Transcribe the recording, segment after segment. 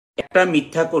একটা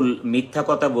মিথ্যা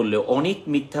কথা বললে অনেক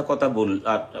মিথ্যা কথা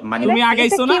মানে তুমি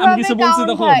আগাইছো না, আমি কিছু বলছি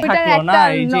তখন থাকলো না।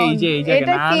 এই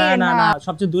জায়গা না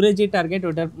সবচেয়ে দূরে যে টার্গেট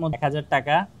ওটার মধ্যে 1000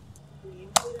 টাকা।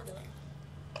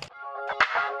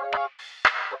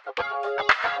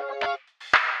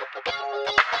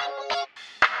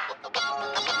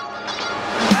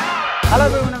 হ্যালো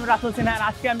এভরিওয়ান, আমি রাতুল সিনহা আর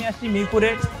আজকে আমি আসছি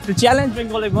মিরপুরের টু চ্যালেঞ্জ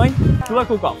বেঙ্গলি বইন to a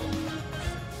cook of.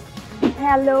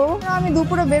 Hello, আমি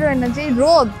দুপুরে বের হই না, যে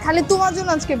রোদ খালি তোমার জন্য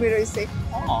আজকে বের হইছে।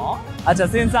 আচ্ছা,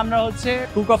 সিন্স আমরা হচ্ছে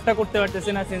কুক অফটা করতে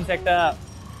পারতেছি না, সিন্স একটা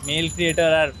মেল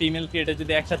ক্রিয়েটর আর ফিমেল ক্রিয়েটর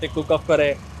যদি একসাথে কুক অফ করে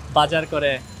বাজার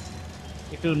করে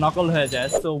একটু নকল হয়ে যায়।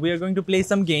 So we are going to play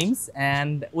some games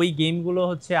and ওই গেমগুলো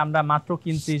হচ্ছে আমরা মাত্র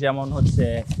কিনছি, যেমন হচ্ছে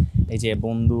এই যে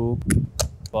বন্দুক,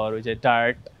 পর ওই যে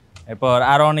টার্ট, এরপর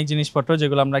আরও অনেক জিনিসপত্র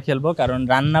যেগুলো আমরা খেলবো, কারণ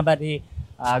রান্নাবাড়ি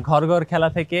ঘর ঘর খেলা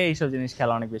থেকে এইসব জিনিস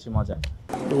খেলা অনেক বেশি মজা।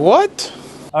 What?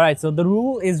 Alright, so the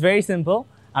rule is very simple.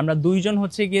 আমরা দুইজন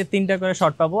হচ্ছে গিয়ে 3টা করে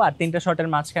শট পাবো আর 3টা শটের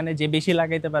মাঝখানে যে বেশি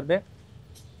লাগাইতে পারবে।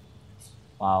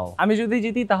 ওয়াও, আমি যদি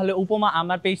জিতি তাহলে উপমা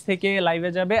আমার পেজ থেকে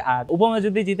লাইভে যাবে, আর উপমা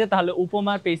যদি জিতে তাহলে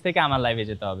উপমার পেজ থেকে আমার লাইভে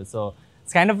যেতে হবে। So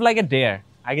it's kind of like a dare.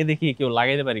 আগে দেখি কেউ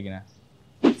লাগাইতে পারি কিনা।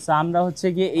 সো আমরা হচ্ছে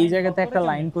গিয়ে এই জায়গাতে একটা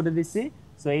লাইন করে দিছি।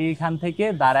 সো এইখান থেকে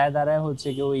দাঁড়ায় দাঁড়ায় হচ্ছে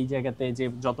গিয়ে ওই জায়গাতে যে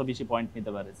যত বেশি পয়েন্ট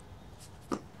নিতে পারে।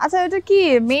 আচ্ছা, এটা কি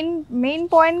মেইন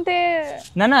পয়েন্টে?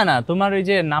 না, তোমার ওই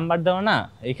যে নাম্বার দাও না,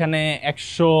 এখানে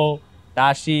 100,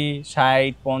 80,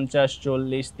 60, 50,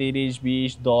 40, 30,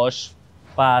 20, 10,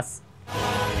 5।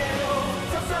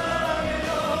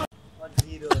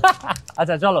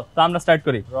 আচ্ছা চলো, তো আমরা স্টার্ট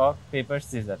করি। Rock paper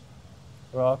scissor,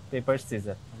 rock paper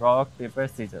scissor, rock paper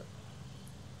scissor.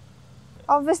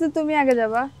 Obviously তুমি আগে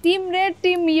যাবা। Team red,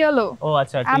 team yellow. ও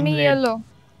আচ্ছা, আমি yellow.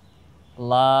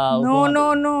 No no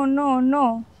no no no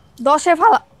 10-এ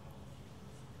ফালা।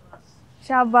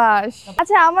 শাবাশ।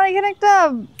 আচ্ছা, আমার এখানে একটা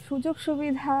সুযোগ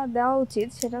সুবিধা দেওয়া উচিত,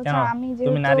 সেটা হচ্ছে আমি যে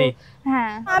তুমি নারী।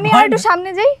 হ্যাঁ, আমি আর একটু সামনে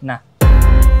যাই না।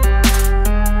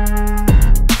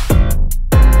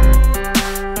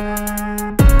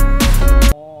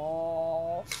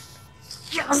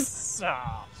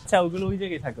 আচ্ছা, ওগুলো ওই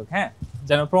জায়গায় থাকুক, হ্যাঁ,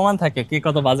 যেন প্রমাণ থাকে কে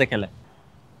কত বাজে খেলে।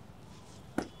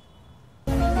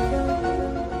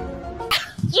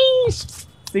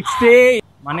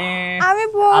 মানে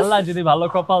আল্লাহ যদি ভালো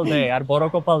কপাল দেয় আর বড়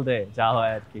কপাল দেয়, যা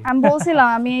হয় আর কি। আমি বলছিলাম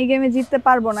আমি এই গেমে জিততে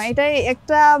পারবো না, এটাই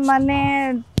একটা মানে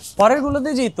পরের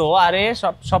গুলোতে জিতো। আরে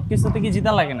সবকিছুতে কি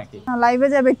জিতা লাগে নাকি? লাইভে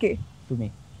যাবে কে? তুমি।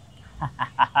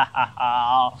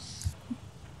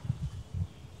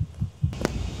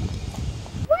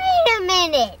 Wait a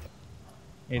minute.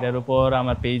 এটার উপর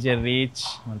আমার পেজের রিচ,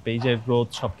 আমার পেজের গ্রোথ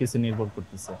সবকিছু নির্ভর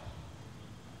করতেছে।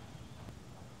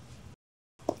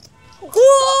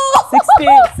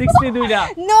 60 দুইটা।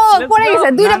 নো, পড়ে গেছে,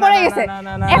 দুইটা পড়ে গেছে।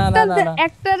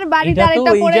 একটার বাড়িতে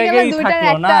আরেকটা পড়ে গেল, দুইটার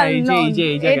একটা।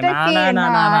 এটা কি? না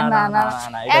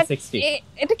এটা 60।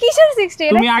 এটা কিসের 60?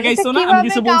 তুমি আগাইছো না, আমি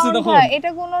কিছু বলছি তখন। এটা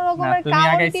কোন রকমের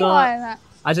কাউন্টই হয় না।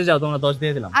 আচ্ছা যাও, তোমরা 10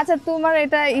 দিয়ে দিলাম। আচ্ছা, তোমার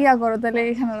এটা ইয়া করো, তাহলে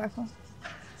এখানে রাখো।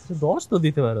 10 তো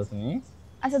দিতে পারো তুমি।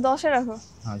 আচ্ছা, 10-এ রাখো।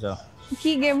 হ্যাঁ যাও।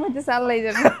 কি গেম হইতেছে আল্লাহই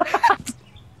জানে।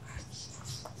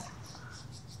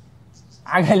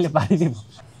 আগাইলে পারি দিব।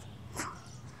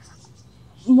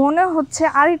 মনে হচ্ছে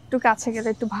আর একটু কাছে গেলে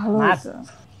একটু ভালো হতো।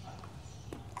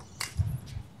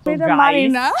 এটা মারি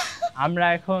না। আমরা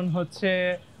এখন হচ্ছে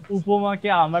উপমাকে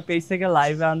আমার পেজ থেকে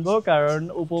লাইভে আনবো, কারণ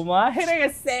উপমা হেরে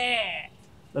গেছে।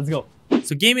 Let's go.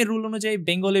 সো গেমের রুল অনুযায়ী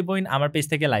বেঙ্গলি বইন আমার পেজ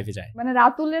থেকে লাইভে যায়। মানে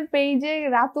রাতুলের পেজে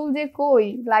রাতুল যে কই,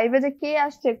 লাইভে যে কে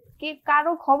আসছে, কে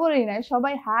কারো খবরই নাই,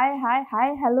 সবাই high high hi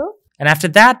hello. And after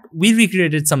that we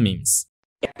recreated some memes.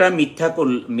 একটা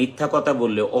মিথ্যা কথা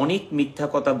বললে অনেক মিথ্যা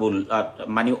কথা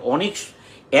মানে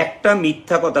একটা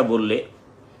মিথ্যা কথা বললে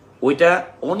ওইটা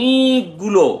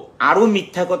অনেকগুলো আরো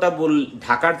মিথ্যা কথা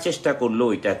ঢাকার চেষ্টা করলো,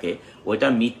 ওইটা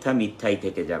মিথ্যাই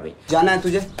থেকে যাবে। जाना है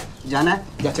तुझे, जाना है,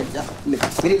 जा चल जा,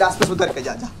 मेरी लाश पे उतर के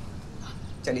जा,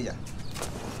 चली जा।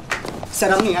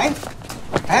 शर्म नहीं आए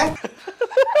हैं?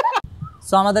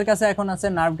 সো আমাদের কাছে এখন আছে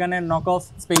নার্ভ গানের নক অফ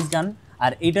স্পেস গান,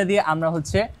 আর এটা দিয়ে আমরা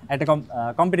হচ্ছে একটা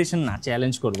কম্পিটিশন না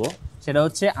চ্যালেঞ্জ করব। সেটা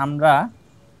হচ্ছে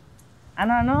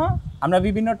আমরা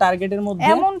বিভিন্ন টার্গেটের মধ্যে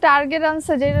এমন টার্গেট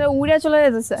আনছে যেটা উড়ে চলে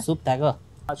যেতেছে। চুপ থাকো।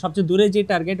 সবচেয়ে দূরে যে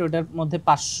টার্গেট ওটার মধ্যে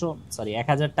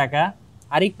 1000 টাকা,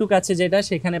 আর একটু কাছে যেটা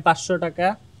সেখানে 500 টাকা,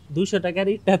 200 টাকার।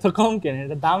 এটা এত কম কেন?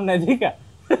 এটা দাম নাই দেখা।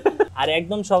 আর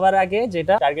একদম সবার আগে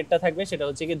যেটা টার্গেটটা থাকবে সেটা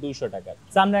হচ্ছে কি 200 টাকা।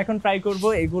 আমরা এখন ট্রাই করব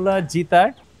এগুলা জিতার।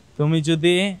 তুমি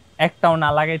যদি একটাও না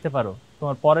লাগাইতে পারো,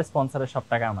 তোমার পরে স্পন্সরের সব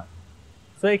টাকা আমার।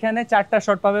 সো এখানে 4টা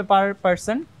শট পাবে per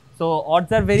person. So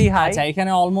ods are very high. আচ্ছা,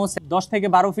 এখানে অলমোস্ট 10 থেকে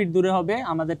 12 ফিট দূরে হবে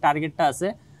আমাদের টার্গেটটা আছে।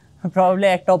 প্রবাবলি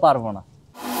একটাও পারবো না।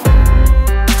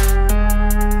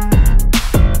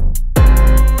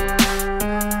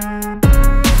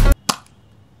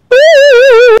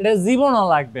 এটা জীবনও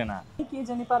লাগবে না। কি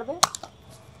জানি পারবে?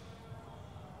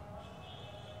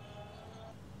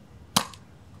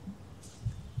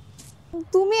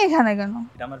 তুমি এখানে কেন?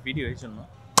 এটা আমার ভিডিও এর জন্য।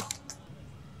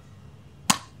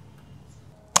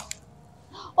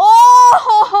 ও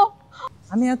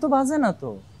আমি এত বাজে না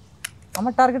তো,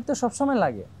 আমার টার্গেট তো সবসময়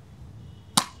লাগে।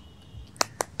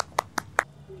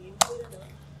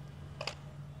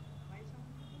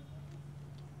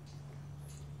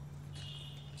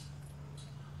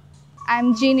 I'm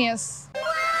genius.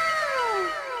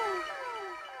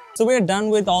 So we're done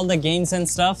with all the games and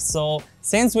stuff. So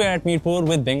since we're at Mirpur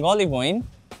with Bengali Boin,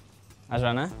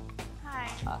 Ajana,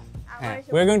 Hi.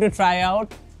 we're going to try out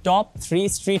top 3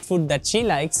 street food that she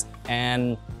likes and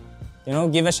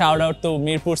give a shout out to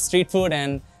Mirpur street food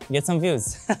and get some views.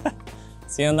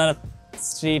 See you on the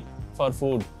street for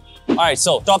food. Alright,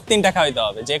 so top 3টা খাওয়াইতে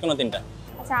হবে, যে কোনো 3টা।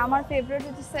 আচ্ছা, আমার favourite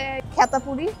হচ্ছে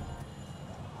খেতাপুরি।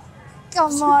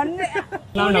 Come on.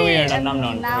 নামটা weird, নামটা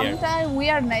weird. নামটা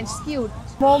weird না, it's cute.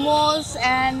 Momos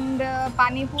and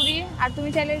panipuri, আর তুমি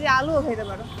চাইলে যে আলুও খেতে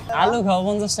পারো। আলু খাও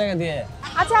 50 টাকা দিয়ে।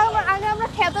 আচ্ছা, আগে আমরা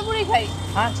খেতাপুরি খাই।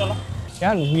 हाँ चलो।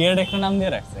 यार weird एक नाम दे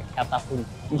रखे हैं, खेतापुरी।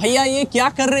 भैया ये क्या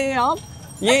कर रहे हैं आप?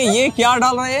 ये क्या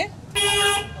डाल रहे हैं?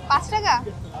 5 টাকা?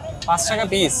 5 টাকা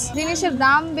পিস। জিনিসের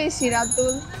দাম বেশি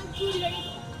রাতুল।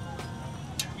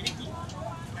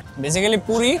 বেসিক্যালি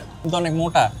পুরি কিন্তু অনেক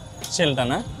মোটা শেলটা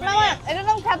না? না, এটার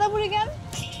নাম খেতাপুরি কেন?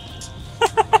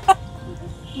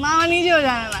 মামা নিজেও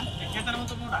জানে না।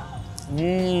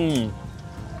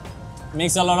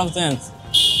 Makes a lot of sense.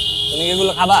 তুমি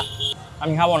এগুলো খাবা?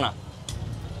 আমি খাবো না।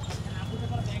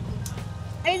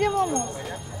 এই যে মোমো।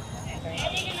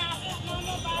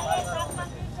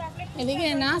 এদিকে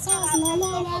না সস মোমো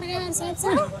বার্গার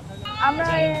সব আমরা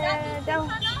যাও।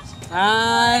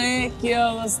 আরে কি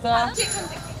অবস্থা?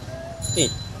 কি?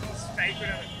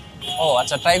 ও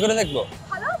আচ্ছা, ট্রাই করে দেখবো।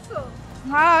 ভালো আছো?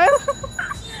 হ্যাঁ।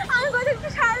 আমি বলি একটু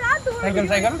সারা তুমি।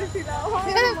 ট্রাই করো।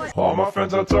 All my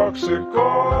friends are toxic,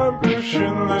 all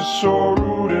ambitionless, so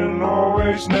rude and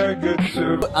always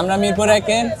negative. আমরা মিরপুর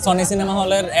একে সনি সিনেমা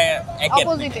হলের একের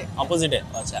অপোজিটে।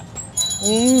 আচ্ছা।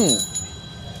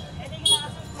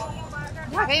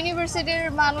 ঢাকা ইউনিভার্সিটির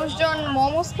মানুষজন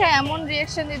মোমোস খেয়ে এমন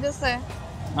রিঅ্যাকশন দিতেছে।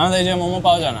 আমাদের এই যে মোমো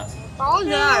পাওয়া যায় না। পাওয়া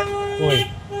যায়। কই?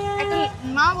 একটা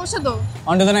মা বসে তো।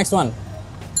 On to the next one.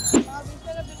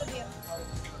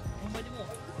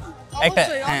 একটা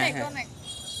অনেক অনেক।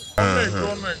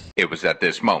 It was at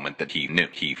this moment that he knew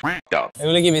he f***ed up.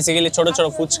 এগুলো কি বেসিক্যালি ছোট ছোট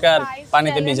ফুচকার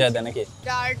পানিতে ভিজায় দেয় নাকি?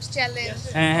 Dirt challenge.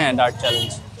 হ্যাঁ ডার্ট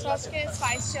চ্যালেঞ্জ। সসকে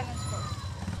স্পাইস চ্যালেঞ্জ করো।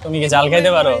 তুমি কি ঝাল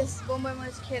খাইতে পারো? বোম্বাই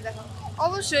মরিচ খেয়ে দেখো।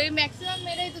 অবশ্যই ম্যাক্সিমাম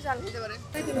মেয়েরাই তো ঝাল খেতে পারে।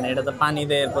 মানে এটা তো পানি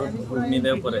দেয় এরপর ঘুগনি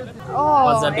দেয় উপরে। ও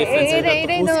What's the difference?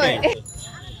 এইটাই তো।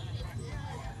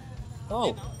 ও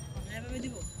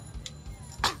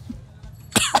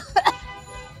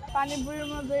পানিপুরির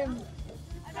মধ্যে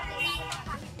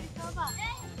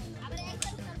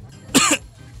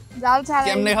জাল ছাড়া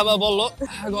কেমনে খাবা বললো?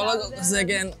 গলা জ্বলতেছে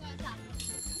কেন?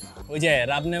 ওই যে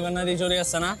রাবনে বানারি চড়ে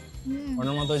আসছে না,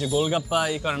 ওনার মতো ওই যে গোলগাপ্পা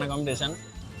ই করে না কম্পিটিশন,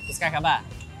 ফুচকা খাবা?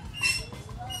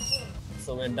 So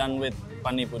we're done with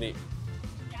panipuri.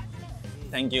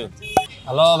 Thank you.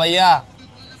 Hello ভাইয়া।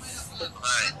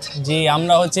 জি,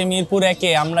 আমরা হচ্ছে মিরপুর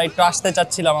একে, আমরা একটু আসতে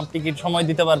চাচ্ছিলাম, আপনি কি সময়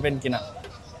দিতে পারবেন কিনা?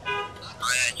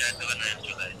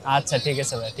 আচ্ছা ঠিক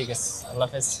আছে ভাই, ঠিক আছে, আল্লাহ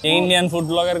হাফেজ। ইন্ডিয়ান ফুড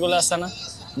ব্লগার গুলো আছে না,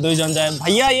 দুইজন যায়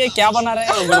ভাইয়া ये क्या बना रहे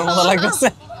हो, ওগুলোর মতো লাগতেছে।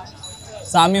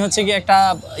 আমি হচ্ছে কি একটা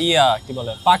কি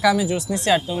বলে পাকা আমি জুস নিছি,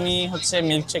 আর তুমি হচ্ছে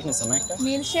মিল্কশেক নিছো না? একটা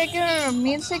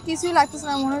মিল্কশেক কিছুই লাগতেছে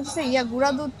না, মনে হচ্ছে গুড়া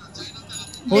দুধ।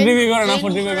 ফুড রিভিউ করো না,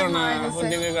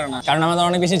 কারণ আমাদের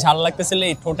অনেক বেশি ঝাল লাগতেছিল,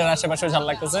 এই ঠোঁটের আশেপাশে ঝাল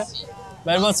লাগতেছে।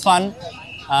 But it was fun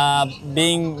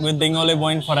being with Bengali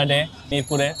Boin for a day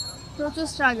মিরপুরে। প্রচুর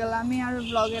স্ট্রাগল, আমি আর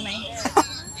ব্লগে নাই।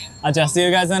 আচ্ছা, see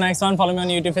you guys in the next one. Follow me on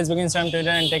YouTube, Facebook, Instagram,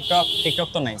 Twitter and TikTok. TikTok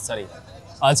তো নাই, সরি।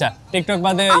 আচ্ছা, TikTok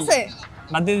বাদে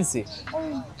বাদ দিয়ে দিছি।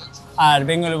 আর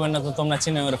বেঙ্গলি বইনা তো তোমরা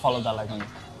চিনে, ওরে ফলো দাও লাগুন।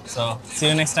 So see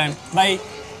you next time. Bye.